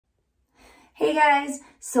Hey guys,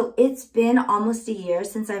 so it's been almost a year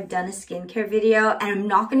since I've done a skincare video, and I'm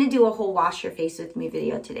not going to do a whole wash your face with me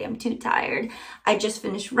video today. I'm too tired. I just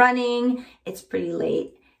finished running. It's pretty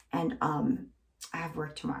late and I have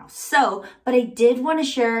work tomorrow. But I did want to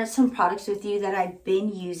share some products with you that I've been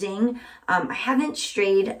using. I haven't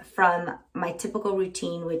strayed from my typical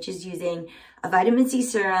routine, which is using a vitamin C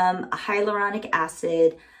serum, a hyaluronic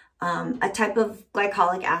acid, a type of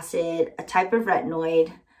glycolic acid, a type of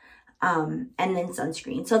retinoid, and then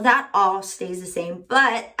sunscreen. So that all stays the same,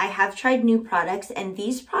 but I have tried new products, and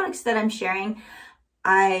these products that I'm sharing,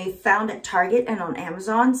 I found at Target and on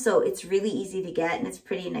Amazon. So it's really easy to get and it's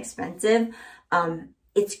pretty inexpensive.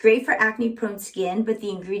 It's great for acne prone skin, but the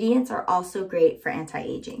ingredients are also great for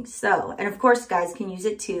anti-aging. So, and of course guys can use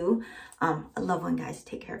it too. I love when guys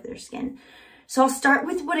take care of their skin. So I'll start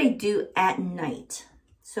with what I do at night.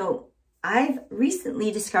 So I've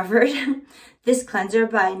recently discovered this cleanser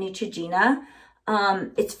by Neutrogena.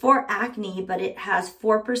 It's for acne, but it has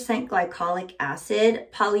 4% glycolic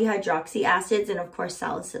acid, polyhydroxy acids, and of course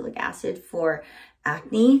salicylic acid for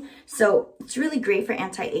acne. So it's really great for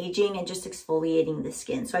anti-aging and just exfoliating the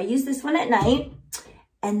skin. So I use this one at night,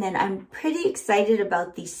 and then I'm pretty excited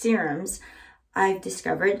about these serums I've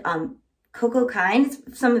discovered. Cocoa Kind,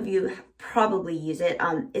 some of you probably use it.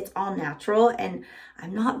 It's all natural, and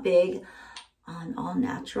I'm not big on all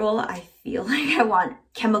natural. I feel like I want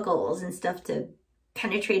chemicals and stuff to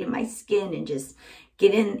penetrate in my skin and just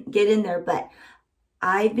get in there. But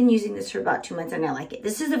I've been using this for about 2 months and I like it.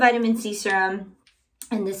 This is a vitamin C serum,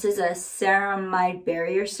 and this is a Ceramide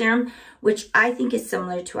barrier serum, which I think is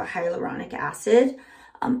similar to a hyaluronic acid.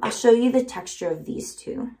 I'll show you the texture of these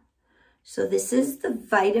two. So this is the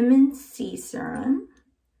vitamin C serum.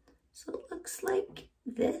 So it looks like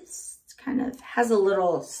this. It's kind of has a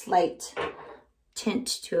little slight tint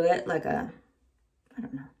to it, like a, I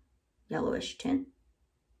don't know, yellowish tint.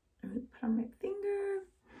 Let me put on my finger.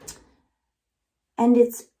 And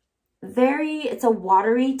it's a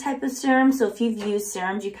watery type of serum. So if you've used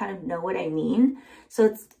serums, you kind of know what I mean. So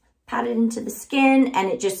it's patted into the skin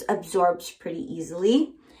and it just absorbs pretty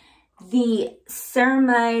easly. The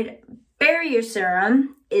Ceramide barrier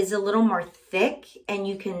serum is a little more thick and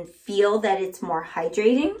you can feel that it's more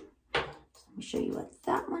hydrating. So let me show you what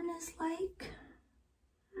that one is like.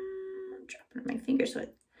 I'm dropping my finger so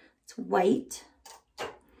it's white,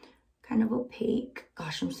 kind of opaque.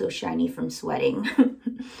 Gosh, I'm so shiny from sweating.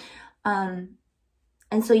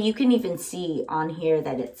 And so you can even see on here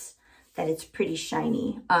that it's pretty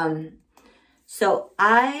shiny. So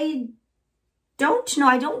I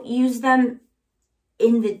don't use them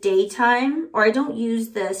in the daytime, or I don't use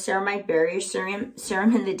the Ceramide barrier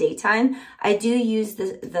serum in the daytime. I do use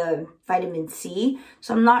the vitamin C,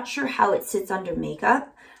 so I'm not sure how it sits under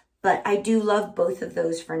makeup, but I do love both of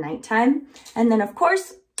those for nighttime. And then of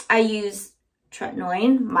course I use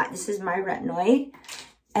Tretinoin. This is my retinoid.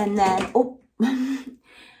 And then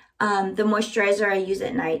the moisturizer I use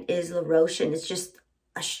at night is La Roche, and it's just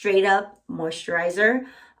a straight up moisturizer.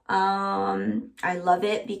 I love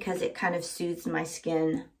it because it kind of soothes my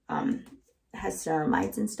skin. It has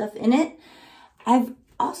ceramides and stuff in it. I've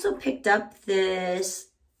also picked up this,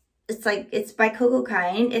 it's by Cocoa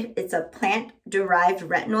Kind. It's a plant-derived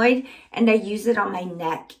retinoid, and I use it on my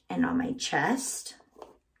neck and on my chest.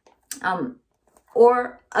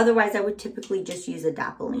 Or otherwise I would typically just use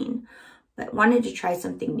Adapalene, but wanted to try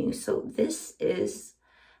something new. So this is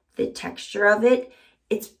the texture of it.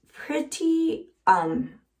 It's pretty,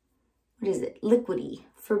 what is it, liquidy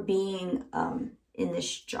for being in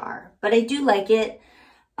this jar, but I do like it.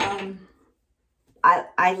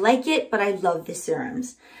 I like it, but I love the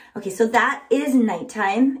serums. Okay, so that is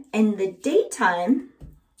nighttime. And the daytime,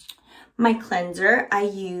 my cleanser, I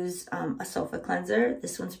use a Sulfa cleanser.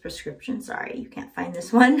 This one's prescription. Sorry, you can't find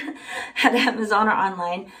this one at Amazon or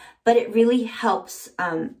online, but it really helps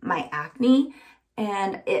my acne,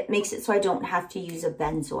 and it makes it so I don't have to use a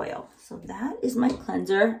benzoyl. So that is my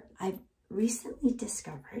cleanser. I've recently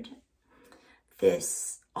discovered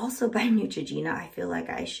this also by Neutrogena. I feel like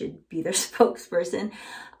I should be their spokesperson.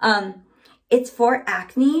 It's for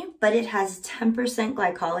acne, but it has 10%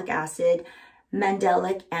 glycolic acid,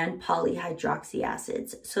 mandelic, and polyhydroxy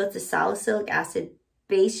acids. So it's a salicylic acid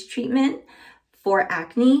based treatment for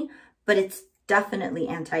acne, but it's definitely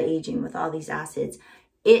anti-aging with all these acids.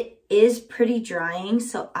 It is pretty drying,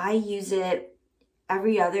 so I use it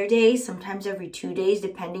every other day, sometimes every 2 days,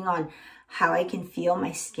 depending on how I can feel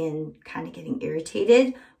my skin kind of getting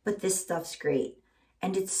irritated. But this stuff's great,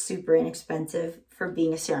 and it's super inexpensive for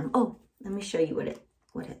being a serum. Oh, let me show you what it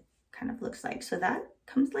kind of looks like. So that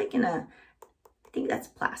comes like in a, I think that's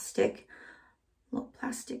plastic, little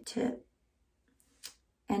plastic tip.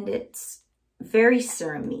 and it's very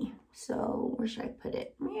serum-y. So where should I put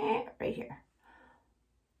it? Yeah, right here.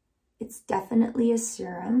 It's definitely a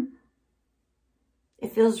serum.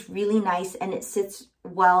 It feels really nice and it sits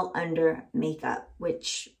well under makeup,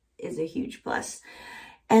 which is a huge plus.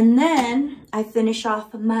 And then I finish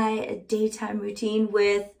off my daytime routine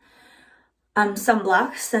with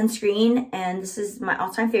sunblock, sunscreen, and this is my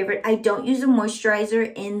all-time favorite. I don't use a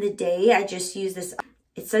moisturizer in the day. I just use this.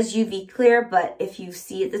 It says UV Clear, but if you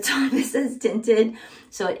see at the top, it says tinted.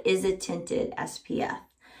 So it is a tinted SPF.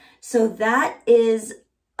 So that is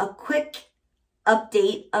a quick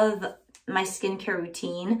update of my skincare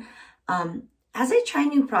routine. As I try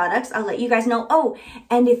new products, I'll let you guys know. Oh,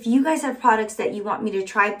 and if you guys have products that you want me to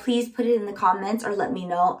try, please put it in the comments or let me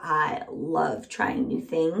know. I love trying new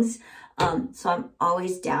things. So I'm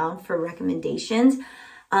always down for recommendations.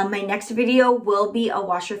 My next video will be a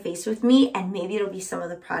wash your face with me, and maybe it'll be some of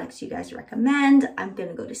the products you guys recommend. I'm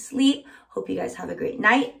gonna go to sleep. Hope you guys have a great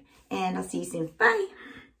night, and I'll see you soon. Bye.